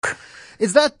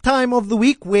It's that time of the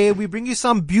week where we bring you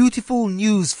some beautiful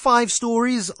news. 5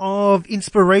 stories of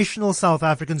inspirational South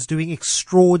Africans doing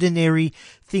extraordinary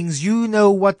things. You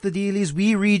know what the deal is.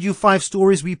 We read you 5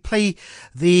 stories. We play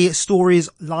the stories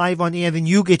live on air. Then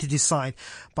you get to decide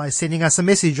by sending us a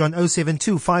message on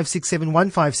 072 567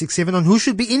 1567 on who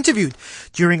should be interviewed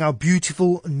during our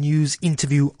beautiful news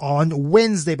interview on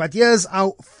Wednesday. But here's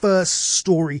our first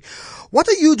story. What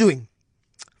are you doing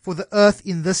for the Earth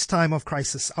in this time of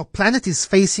crisis? Our planet is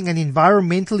facing an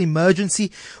environmental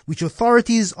emergency which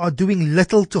authorities are doing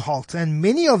little to halt. And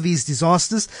many of these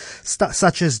disasters,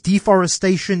 such as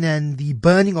deforestation and the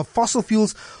burning of fossil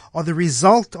fuels, are the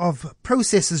result of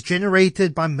processes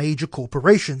generated by major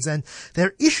corporations. And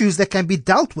they're issues that can be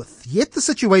dealt with. Yet the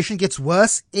situation gets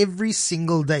worse every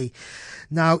single day.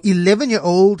 Now,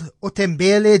 11-year-old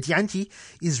Othembele Dyantyi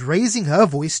is raising her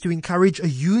voice to encourage a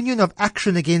union of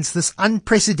action against this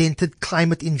unprecedented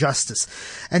climate injustice.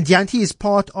 And Dyantyi is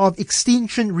part of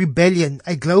Extinction Rebellion,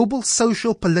 a global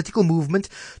socio-political movement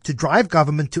to drive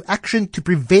government to action to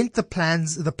prevent the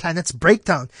planet's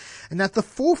breakdown. And at the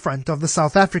forefront of the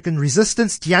South African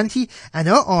resistance, Dyantyi and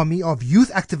her army of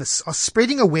youth activists are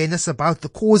spreading awareness about the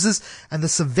causes and the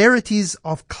severities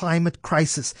of climate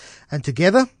crisis. And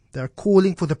together, they're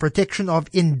calling for the protection of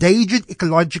endangered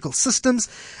ecological systems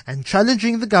and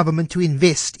challenging the government to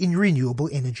invest in renewable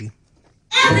energy.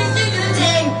 Every single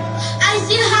day, I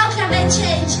see how climate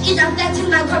change is affecting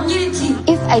my community.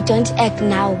 If I don't act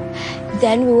now,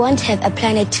 then we won't have a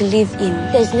planet to live in.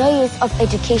 There's no use of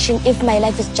education if my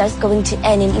life is just going to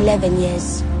end in 11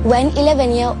 years. When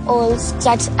 11-year-olds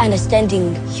start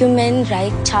understanding human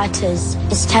rights charters,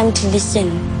 it's time to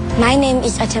listen. My name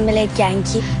is Othembele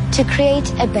Dyantyi. To create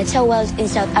a better world in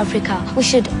South Africa, we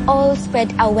should all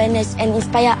spread awareness and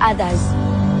inspire others.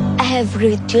 I have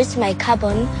reduced my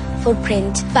carbon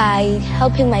footprint by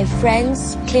helping my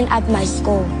friends clean up my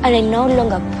school, and I no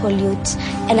longer pollute,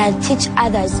 and I'll teach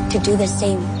others to do the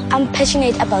same. I'm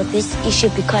passionate about this issue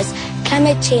because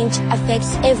climate change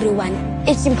affects everyone.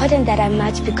 It's important that I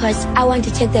march because I want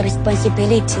to take the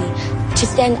responsibility to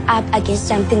stand up against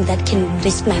something that can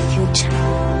risk my future.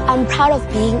 I'm proud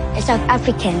of being a South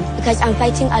African because I'm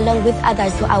fighting along with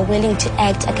others who are willing to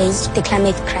act against the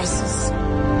climate crisis.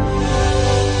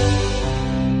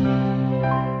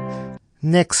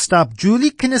 Next up,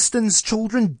 Julie Kynaston's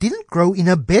children didn't grow in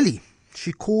her belly.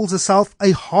 She calls herself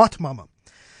a heart mama,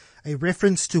 a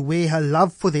reference to where her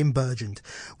love for them burgeoned.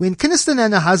 When Kynaston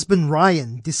and her husband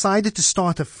Ryan decided to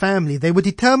start a family, they were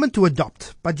determined to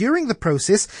adopt. But during the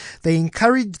process, they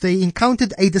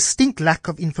encountered a distinct lack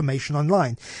of information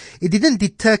online. It didn't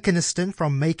deter Kynaston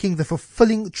from making the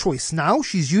fulfilling choice. Now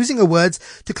she's using her words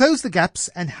to close the gaps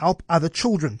and help other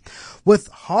children. With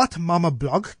Heart Mama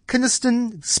blog,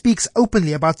 Kynaston speaks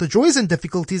openly about the joys and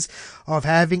difficulties of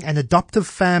having an adoptive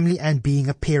family and being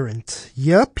a parent.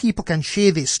 Here, people can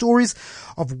share their stories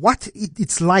of what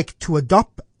it's like to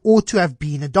adopt or to have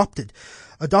been adopted.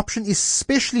 Adoption,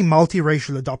 especially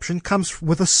multiracial adoption, comes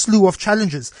with a slew of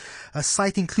challenges. A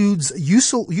site includes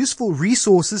useful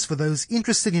resources for those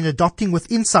interested in adopting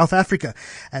within South Africa.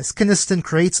 As Kynaston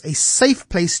creates a safe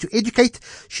place to educate,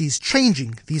 she's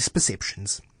changing these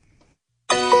perceptions.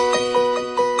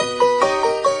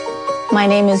 My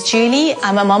name is Julie.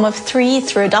 I'm a mom of 3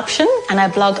 through adoption, and I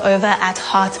blog over at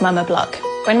Heart Mama blog.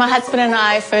 When my husband and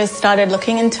I first started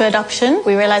looking into adoption,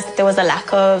 we realized that there was a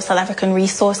lack of South African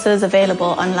resources available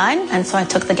online, and so I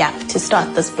took the gap to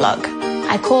start this blog.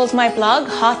 I called my blog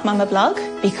Heart Mama blog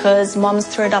because moms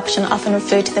through adoption often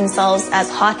refer to themselves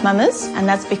as heart mamas, and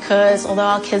that's because although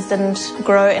our kids didn't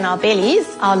grow in our bellies,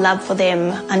 our love for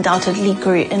them undoubtedly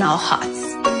grew in our hearts.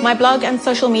 My blog and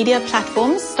social media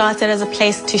platforms started as a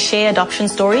place to share adoption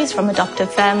stories from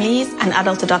adoptive families and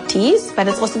adult adoptees, but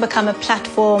it's also become a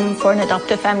platform for an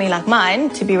adoptive family like mine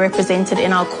to be represented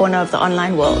in our corner of the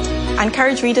online world. I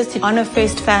encourage readers to honor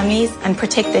first families and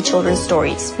protect their children's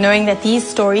stories, knowing that these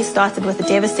stories started with a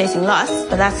devastating loss,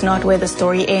 but that's not where the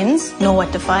story ends, nor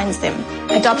what defines them.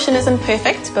 Adoption isn't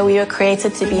perfect, but we were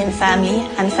created to be in family,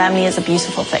 and family is a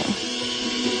beautiful thing.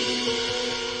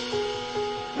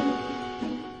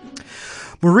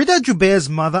 Moerieda Joubert's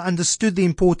mother understood the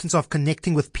importance of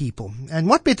connecting with people, and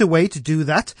what better way to do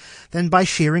that than by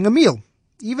sharing a meal.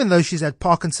 Even though she's had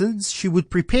Parkinson's, she would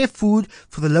prepare food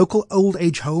for the local old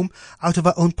age home out of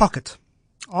her own pocket.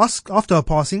 After her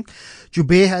passing,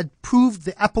 Joubert had proved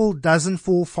the apple doesn't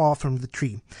fall far from the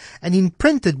tree, and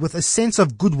Imprinted with a sense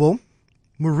of goodwill,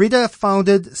 Moerieda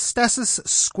founded Statice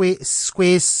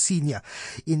Square Senior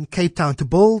in Cape Town to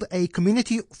build a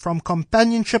community from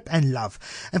companionship and love.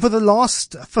 And for the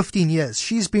last 15 years,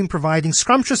 she's been providing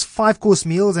scrumptious 5-course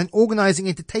meals and organizing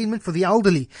entertainment for the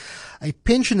elderly. A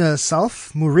pensioner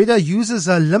herself, Moerieda uses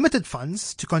her limited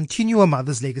funds to continue her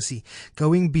mother's legacy,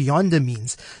 going beyond her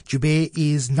means. Joubert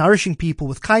is nourishing people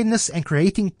with kindness and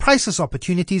creating priceless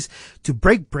opportunities to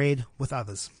break bread with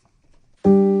others.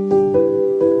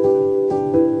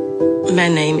 My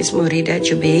name is Moerieda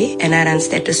Joubert and I run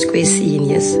Statice Square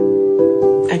Seniors.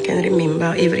 I can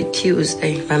remember every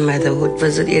Tuesday my mother would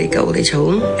visit Erika old age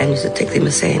home and used to take them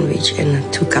a sandwich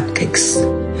and 2 cupcakes.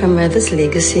 My mother's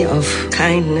legacy of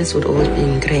kindness would always be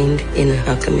ingrained in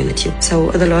our community. So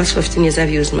for the last 15 years I've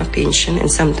used my pension and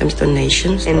sometimes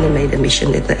donations, and they made a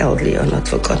mission that the elderly are not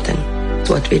forgotten.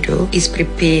 What we do is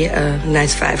prepare a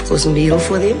nice 5-course meal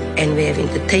for them, and we have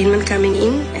entertainment coming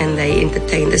in, and they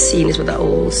entertain the seniors with the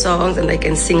old songs, and they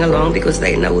can sing along because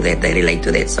they know that they relate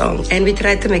to that song. And we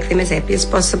try to make them as happy as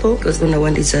possible because no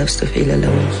one deserves to feel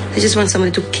alone. They just want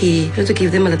somebody to care, to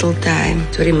give them a little time,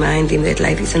 to remind them that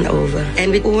life isn't over.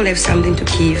 And we all have something to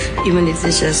give, even if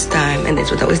it's just time. And that's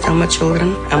what I always tell my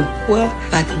children. I'm poor,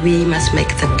 but we must make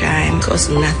the time. It costs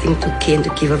nothing to care and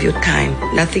to give of your time.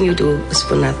 Nothing you do is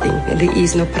for nothing. And there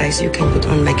is no price you can put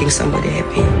on making somebody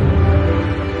happy.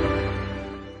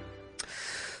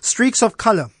 Streaks of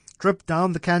color drip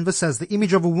down the canvas as the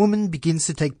image of a woman begins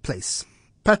to take place.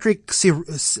 Patrick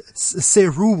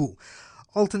Seruwu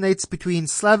alternates between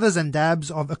slavers and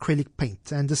dabs of acrylic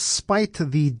paint, and despite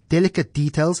the delicate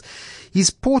details, his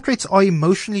portraits are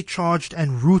emotionally charged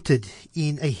and rooted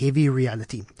in a heavy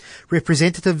reality.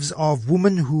 Representatives of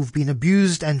women who've been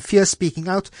abused and fear speaking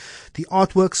out, the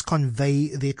artworks convey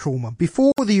their trauma.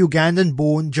 Before the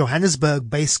Ugandan-born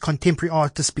Johannesburg-based contemporary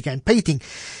artist began painting,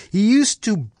 he used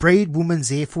to braid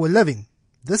women's hair for a living.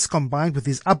 This, combined with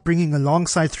his upbringing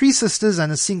alongside 3 sisters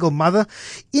and a single mother,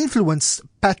 influenced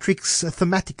Patrick's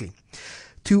thematically.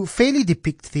 To fairly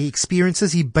depict their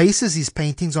experiences, he bases his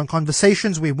paintings on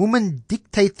conversations where women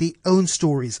dictate their own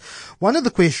stories. One of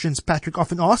the questions Patrick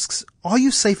often asks, are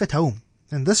you safe at home?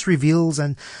 And this reveals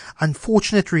an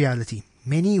unfortunate reality.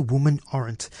 Many women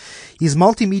aren't. His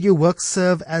multimedia works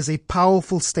serve as a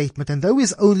powerful statement, and though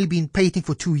he's only been painting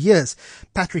for 2 years,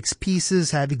 Patrick's pieces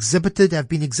have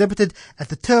been exhibited at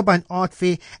the Turbine Art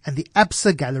Fair and the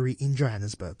Absa Gallery in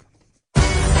Johannesburg.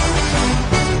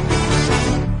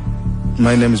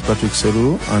 My name is Patrick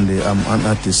Seruwu and I'm an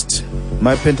artist.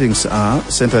 My paintings are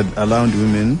centered around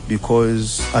women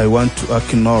because I want to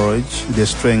acknowledge the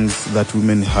strength that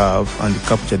women have and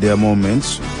capture their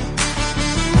moments.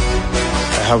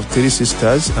 I have 3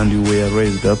 sisters and we were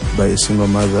raised up by a single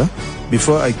mother.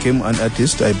 Before I became an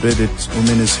artist, I braided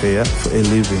women's hair for a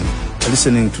living.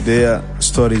 Listening to their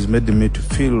stories made me to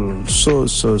feel so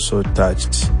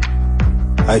touched.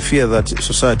 I fear that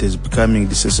society is becoming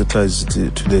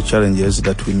desensitized to the challenges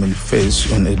that women face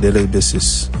on a daily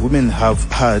basis. Women have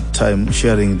hard time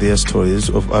sharing their stories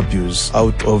of abuse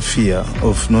out of fear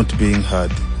of not being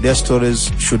heard. Their stories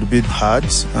should be heard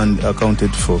and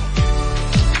accounted for.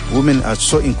 Women are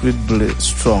so incredibly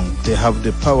strong. They have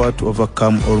the power to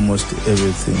overcome almost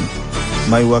everything.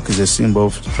 My work is a symbol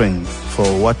of strength for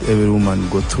what every woman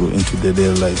goes through into their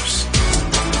daily lives.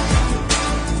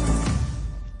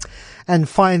 And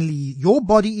finally, your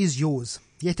body is yours.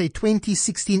 Yet a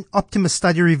 2016 Optimus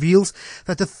Study reveals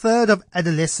that 1/3 of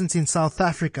adolescents in South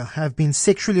Africa have been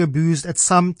sexually abused at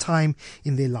some time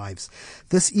in their lives.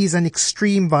 This is an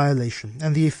extreme violation,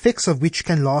 and the effects of which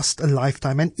can last a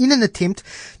lifetime. And in an attempt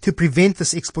to prevent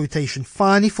this exploitation,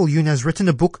 Fanie Viljoen has written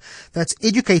a book that's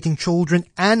educating children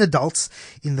and adults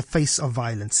in the face of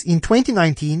violence. In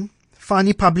 2019,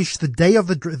 Fanie published The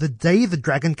Day the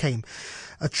Dragon Came,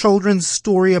 a children's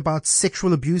story about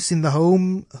sexual abuse in the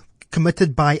home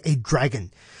committed by a dragon.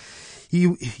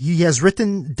 He has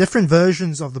written different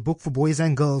versions of the book for boys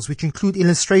and girls, which include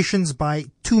illustrations by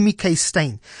Tumi K.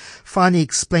 Fanie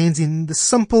explains in the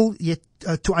simple yet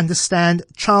to understand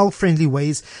child-friendly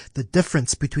ways the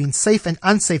difference between safe and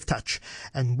unsafe touch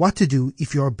and what to do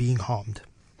if you are being harmed.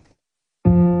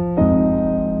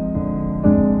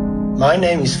 My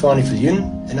name is Fanie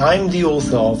Viljoen and I'm the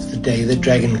author of The Day the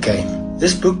Dragon Came.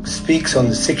 This book speaks on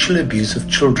the sexual abuse of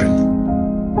children.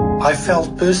 I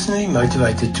felt personally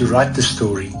motivated to write the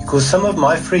story because some of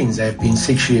my friends have been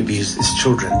sexually abused as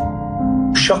children.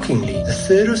 Shockingly,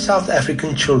 1/3 of South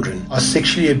African children are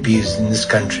sexually abused in this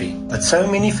country, but so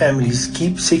many families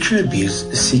keep sexual abuse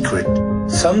a secret.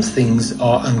 Some things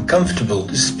are uncomfortable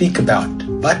to speak about,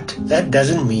 but that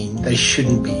doesn't mean they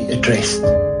shouldn't be addressed.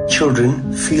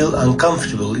 Children feel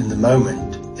uncomfortable in the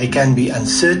moment. They can be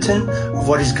uncertain of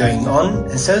what is going on,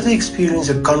 and so they experience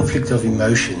a conflict of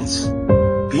emotions.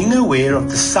 Being aware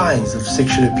of the signs of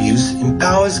sexual abuse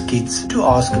empowers kids to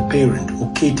ask a parent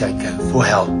or caretaker for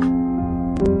help.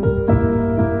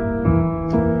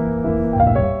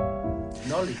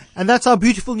 And that's our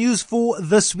beautiful news for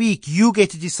this week. You get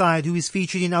to decide who is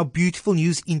featured in our beautiful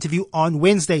news interview on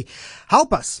Wednesday.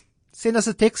 Help us. Send us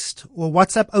a text or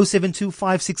WhatsApp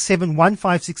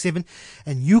 072-567-1567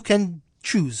 and you can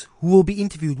choose who will be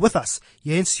interviewed with us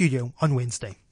here in studio on Wednesday.